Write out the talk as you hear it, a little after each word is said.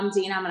I'm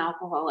Dina. I'm an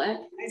alcoholic.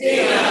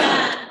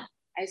 I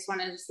just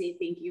wanted to say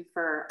thank you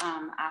for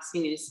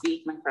asking me to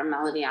speak. My friend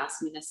Melody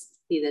asked me to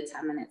be the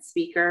 10-minute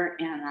speaker,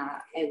 and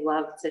I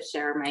love to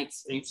share my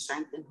experience,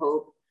 strength, and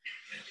hope.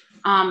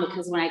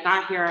 Because when I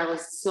got here, I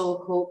was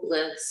so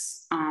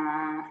hopeless.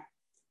 I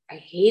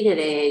hated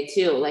AA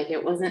too. Like,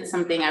 it wasn't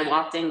something I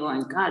walked in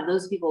going, God,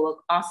 those people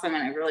look awesome,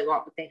 and I really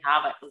want what they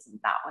have. It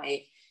wasn't that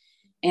way.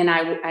 And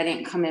I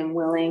didn't come in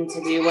willing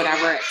to do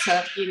whatever it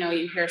took. You know,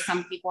 you hear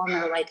some people and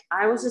they're like,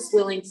 I was just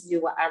willing to do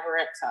whatever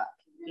it took,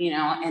 you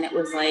know, and it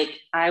was like,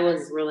 I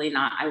was really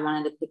not. I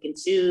wanted to pick and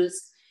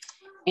choose.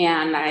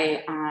 And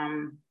I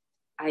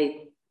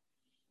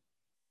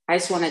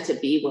just wanted to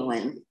be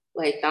willing.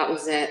 Like, that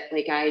was it.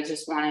 Like, I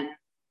just wanted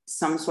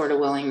some sort of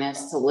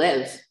willingness to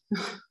live.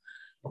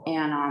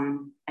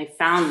 And I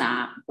found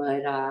that,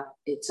 but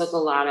it took a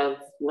lot of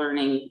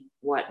learning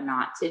what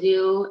not to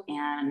do.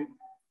 And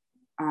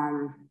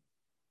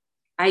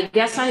I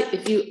guess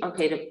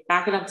to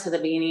back it up to the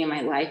beginning of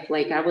my life,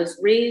 like, I was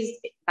raised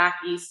back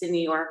east in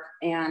New York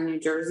and New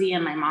Jersey,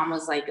 and my mom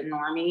was like a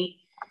normie,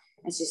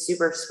 and she's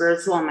super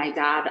spiritual. And my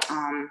dad,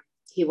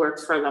 he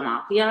works for the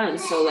mafia.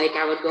 And so, like,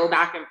 I would go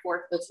back and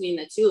forth between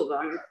the two of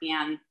them,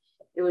 and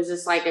it was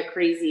just like a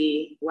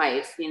crazy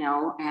life, you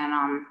know.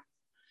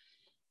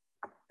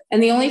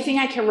 And the only thing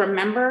I can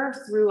remember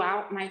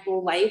throughout my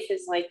whole life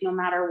is, like, no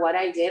matter what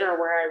I did or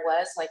where I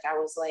was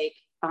like,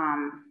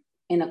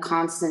 in a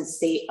constant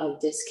state of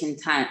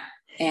discontent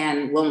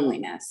and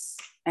loneliness.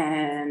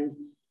 And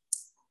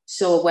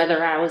so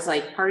whether I was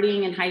like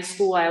partying in high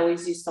school, I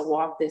always used to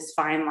walk this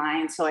fine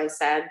line. So I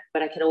said,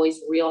 but I could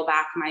always reel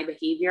back my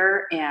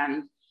behavior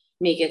and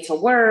make it to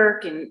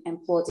work and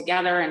pull it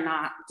together and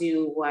not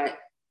do what,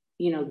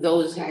 you know,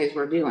 those guys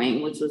were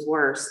doing, which was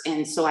worse.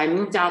 And so I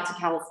moved out to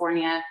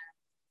California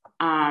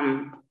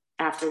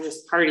after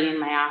just partying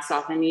my ass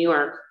off in New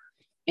York.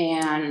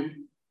 And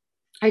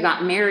I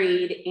got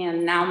married,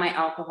 and now my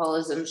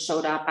alcoholism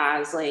showed up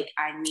as like,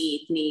 I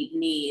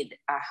need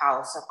a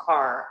house, a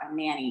car, a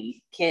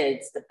nanny,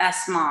 kids, the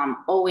best mom,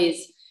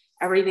 always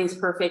everything's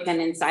perfect.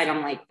 And inside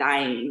I'm like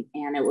dying.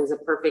 And it was a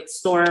perfect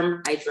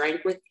storm. I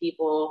drank with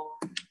people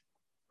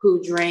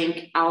who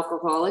drank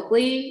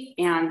alcoholically.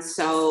 And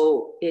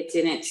so it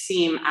didn't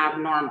seem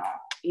abnormal.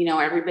 You know,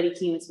 everybody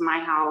came to my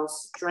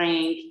house,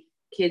 drank,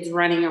 kids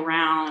running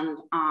around,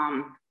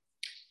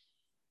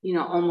 you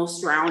know,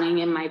 almost drowning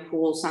in my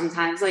pool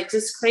sometimes, like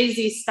just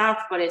crazy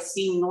stuff, but it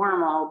seemed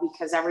normal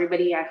because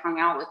everybody I hung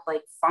out with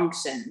like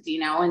functioned, you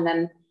know. And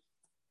then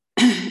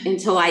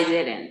until I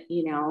didn't,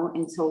 you know,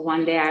 until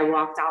one day I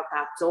walked out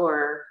that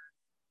door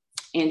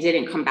and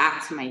didn't come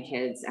back to my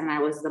kids. And I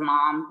was the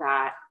mom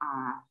that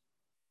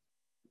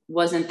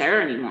wasn't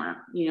there anymore,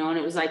 you know. And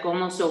it was like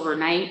almost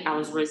overnight. I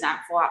was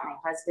resentful at my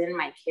husband.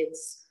 My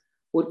kids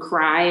would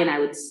cry and I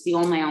would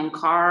steal my own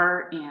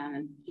car.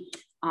 And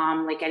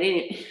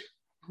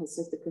it's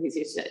like the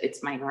craziest shit.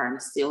 It's my car, I'm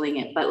stealing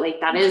it. But like,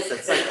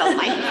 it's like the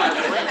life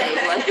of living.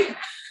 Like,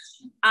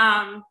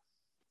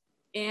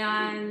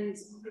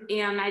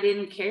 and I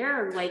didn't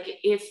care. Like,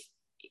 if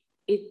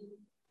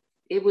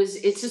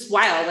it's just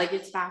wild. Like,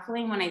 it's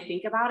baffling when I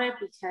think about it,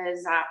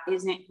 because that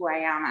isn't who I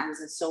am as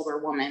a sober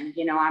woman.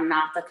 You know, I'm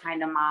not the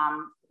kind of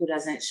mom who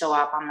doesn't show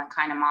up. I'm the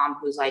kind of mom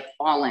who's like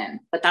all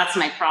in. But that's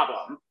my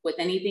problem with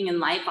anything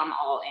in life. I'm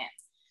all in.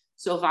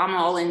 So if I'm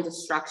all in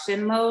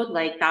destruction mode,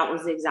 like, that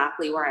was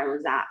exactly where I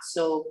was at.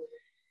 So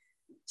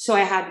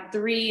I had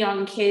 3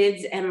 young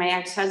kids and my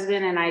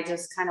ex-husband, and I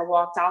just kind of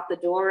walked out the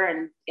door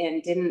and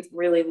didn't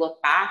really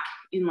look back,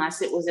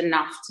 unless it was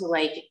enough to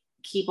like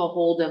keep a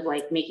hold of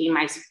like making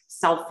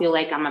myself feel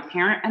like I'm a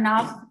parent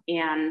enough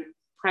and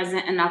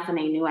present enough. And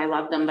I knew I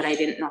loved them, but I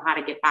didn't know how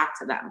to get back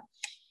to them.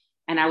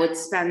 And I would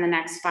spend the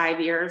next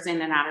 5 years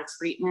in and out of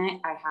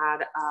treatment. I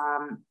had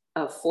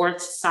a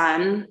 4th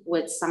son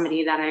with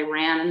somebody that I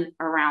ran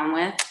around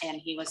with, and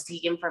he was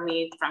taken from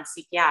me from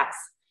CPS.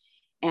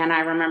 And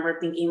I remember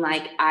thinking,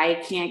 like,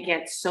 I can't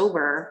get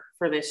sober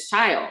for this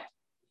child.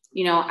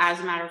 You know, as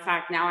a matter of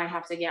fact, now I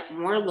have to get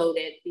more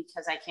loaded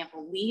because I can't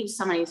believe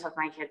somebody took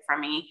my kid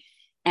from me,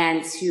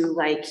 and to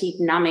like keep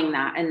numbing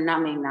that and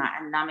numbing that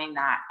and numbing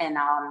that. And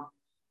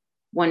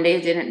one day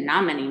it didn't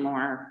numb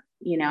anymore,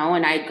 you know,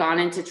 and I'd gone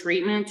into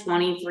treatment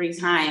 23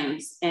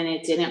 times and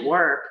it didn't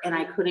work. And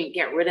I couldn't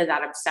get rid of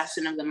that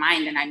obsession of the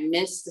mind. And I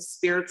missed the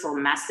spiritual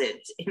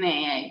message in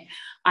AA.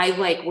 I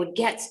like would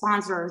get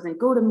sponsors and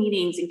go to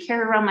meetings and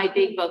carry around my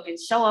big book and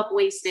show up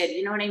wasted,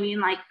 you know what I mean?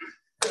 Like,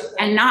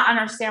 and not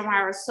understand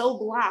why I was so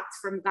blocked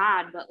from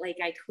God, but like,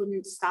 I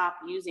couldn't stop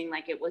using,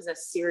 like, it was a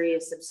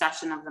serious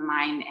obsession of the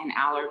mind and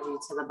allergy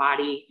to the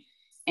body.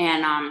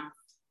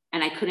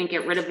 And I couldn't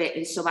get rid of it.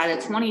 And so by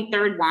the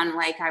 23rd one,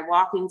 like, I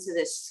walk into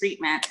this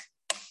treatment.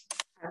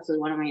 Actually,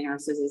 one of my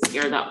nurses is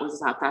here that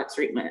was at that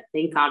treatment.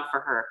 Thank God for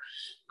her.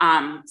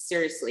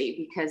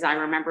 Seriously, because I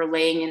remember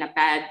laying in a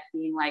bed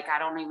being like, I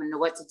don't even know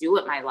what to do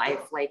with my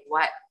life. Like,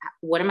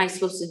 what am I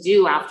supposed to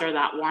do after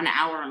that 1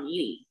 hour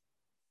meeting?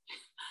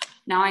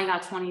 now I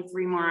got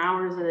 23 more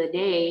hours of the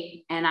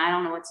day and I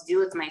don't know what to do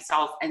with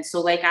myself. And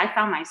so like, I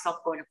found myself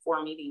going to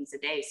 4 meetings a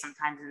day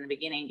sometimes in the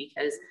beginning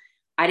because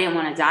I didn't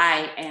want to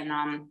die.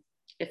 And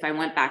if I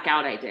went back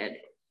out, I did.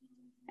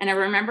 And I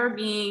remember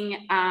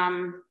being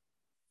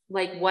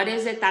like, what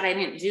is it that I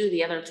didn't do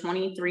the other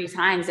 23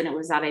 times? And it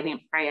was that I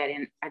didn't pray.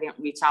 I didn't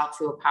reach out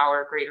to a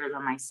power greater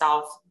than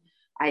myself.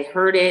 I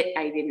heard it.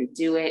 I didn't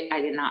do it.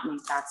 I did not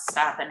make that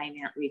step and I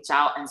didn't reach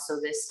out. And so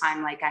this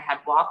time, like I had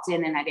walked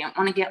in and I didn't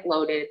want to get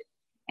loaded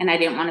and I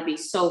didn't want to be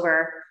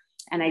sober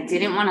and I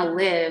didn't want to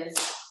live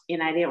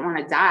and I didn't want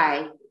to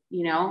die.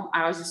 You know,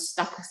 I was just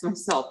stuck with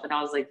myself and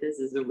I was like, this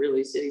is a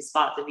really shitty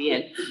spot to be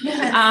in.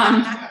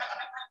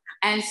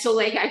 And so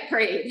like I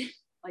prayed,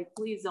 like,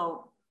 please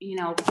don't, you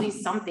know,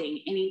 please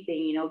something,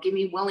 anything, you know, give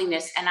me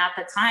willingness. And at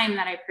the time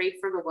that I prayed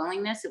for the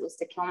willingness, it was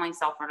to kill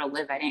myself or to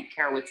live. I didn't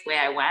care which way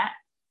I went.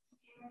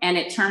 And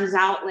it turns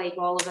out like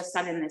all of a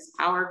sudden this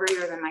power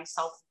greater than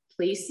myself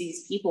placed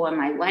these people in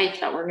my life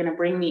that were going to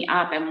bring me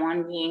up. And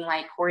one being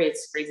like, Corey,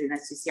 it's crazy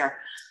that she's here.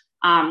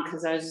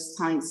 Cause I was just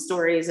telling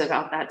stories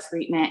about that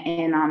treatment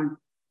and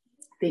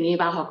thinking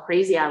about how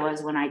crazy I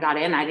was when I got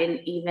in. I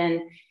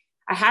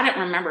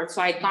hadn't remembered.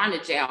 So I'd gone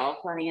to jail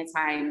plenty of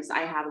times.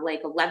 I had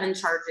like 11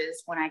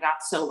 charges when I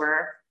got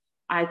sober.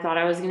 I thought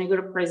I was going to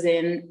go to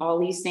prison, all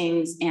these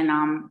things. And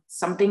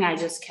something I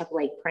just kept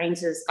like praying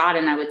to this God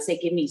and I would say,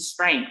 give me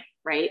strength.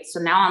 Right. So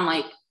now I'm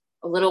like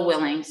a little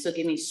willing. So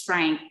give me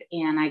strength.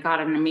 And I got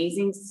an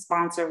amazing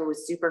sponsor who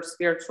was super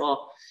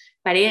spiritual,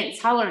 but I didn't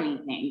tell her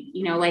anything,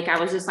 you know, like I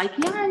was just like,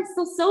 yeah, I'm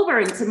still sober.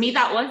 And to me,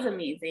 that was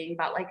amazing.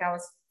 But like, I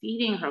was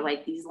feeding her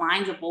like these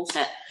lines of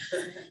bullshit,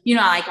 you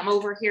know, like I'm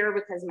over here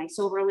because my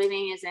sober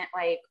living isn't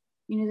like,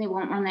 you know, they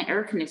won't run the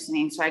air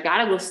conditioning. So I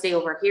got to go stay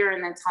over here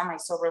and then tell my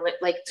sober,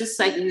 like just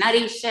like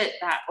nutty shit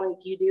that like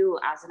you do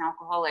as an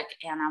alcoholic.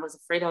 And I was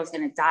afraid I was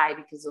going to die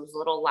because those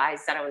little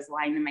lies that I was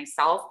lying to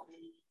myself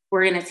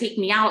were going to take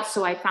me out.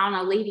 So I found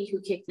a lady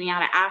who kicked me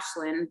out of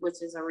Ashland,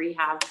 which is a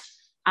rehab,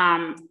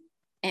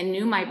 and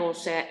knew my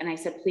bullshit. And I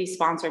said, please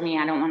sponsor me.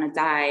 I don't want to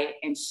die.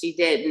 And she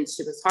did. And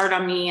she was hard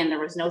on me and there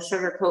was no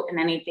sugarcoat in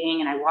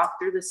anything. And I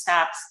walked through the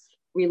steps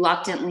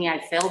reluctantly. I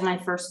failed my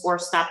first 4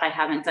 step. I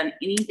haven't done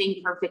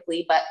anything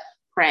perfectly, but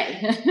pray.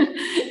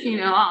 You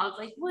know, I was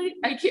like, what?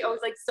 I was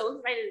like so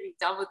excited to be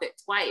done with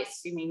it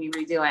twice. She made me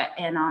redo it.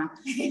 And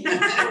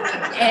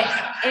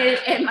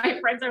and my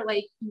friends are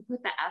like, you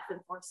put the F in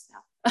 4th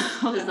step.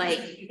 I was like,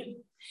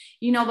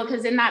 you know,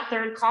 because in that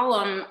 3rd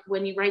column,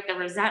 when you write the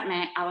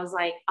resentment, I was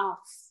like, oh,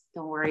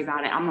 don't worry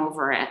about it. I'm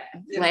over it.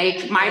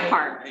 Like my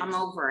part, I'm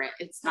over it.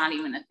 It's not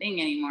even a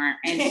thing anymore.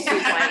 And she's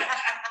like,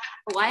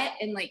 what?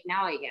 And like,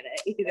 now I get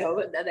it, you know,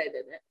 but then I did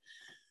it.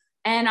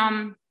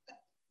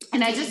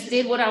 And I just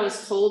did what I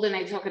was told and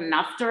I took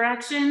enough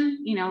direction,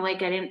 you know,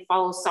 like I didn't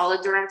follow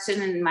solid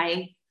direction. And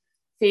my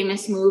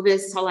famous move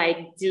is to like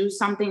do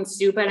something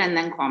stupid and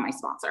then call my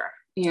sponsor,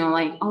 you know,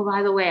 like, oh,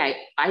 by the way,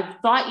 I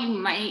thought you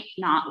might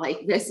not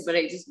like this, but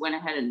I just went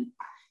ahead and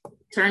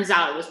turns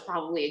out it was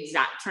probably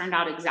turned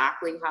out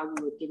exactly how you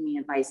would give me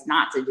advice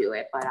not to do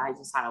it. But I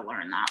just had to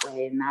learn that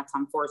way. And that's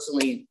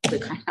unfortunately the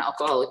kind of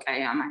alcoholic I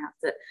am.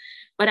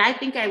 But I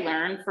think I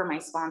learned from my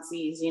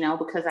sponsees, you know,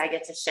 because I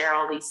get to share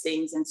all these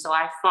things. And so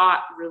I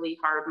fought really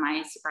hard.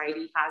 My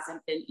sobriety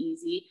hasn't been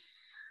easy.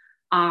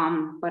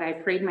 But I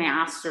prayed my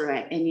ass through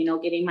it. And, you know,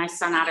 getting my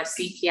son out of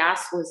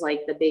CPS was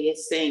like the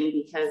biggest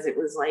thing because it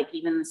was like,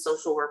 even the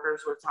social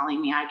workers were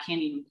telling me,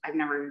 I've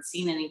never even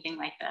seen anything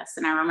like this.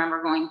 And I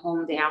remember going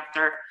home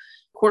after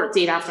court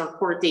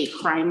date,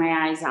 crying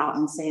my eyes out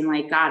and saying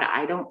like, God,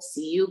 I don't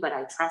see you, but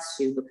I trust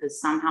you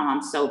because somehow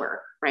I'm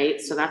sober.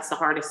 Right. So that's the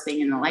hardest thing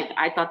in the life.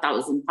 I thought that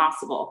was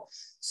impossible.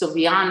 So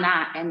beyond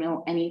that, I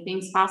know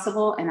anything's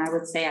possible. And I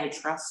would say, I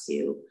trust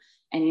you.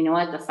 And you know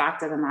what? The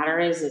fact of the matter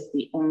is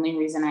the only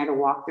reason I had to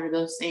walk through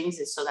those things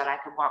is so that I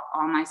could walk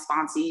all my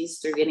sponsees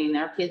through getting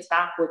their kids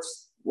back, which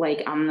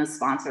like I'm the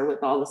sponsor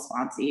with all the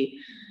sponsee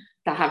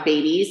that have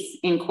babies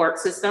in court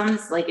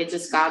systems. Like it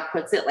just, God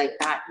puts it like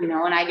that, you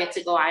know, and I get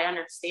to go, I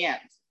understand,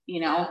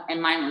 you know,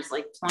 and mine was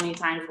like 20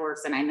 times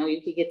worse. And I know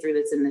you could get through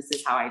this and this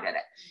is how I did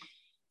it.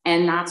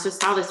 And that's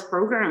just how this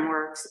program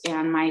works.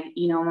 And my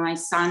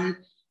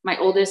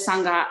oldest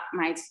son got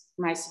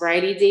my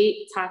sobriety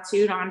date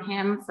tattooed on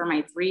him for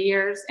my 3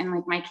 years. And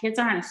like, my kids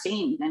aren't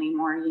ashamed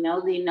anymore. You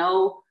know, they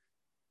know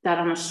that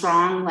I'm a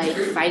strong, like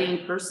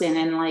fighting person.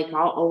 And like,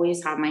 I'll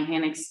always have my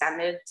hand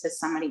extended to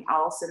somebody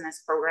else in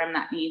this program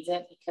that needs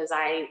it, because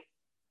I,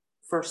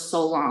 for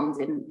so long,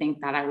 didn't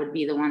think that I would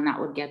be the one that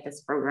would get this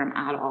program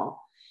at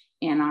all.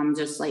 And I'm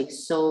just like,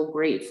 so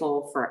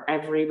grateful for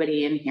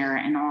everybody in here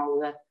and all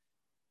the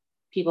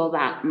people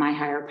that my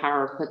higher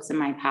power puts in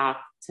my path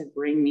to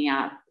bring me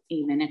up.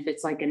 Even if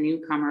it's like a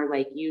newcomer,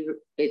 like you,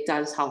 it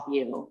does help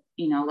you,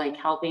 you know, like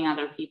helping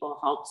other people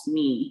helps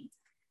me.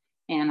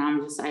 And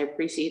I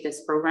appreciate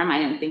this program. I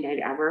didn't think I'd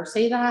ever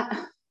say that,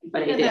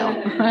 but I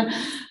do,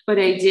 but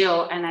I do.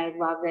 And I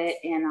love it.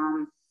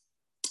 And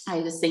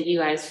I just thank you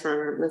guys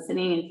for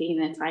listening and taking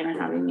the time and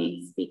having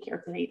me speak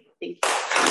here tonight. Thank you.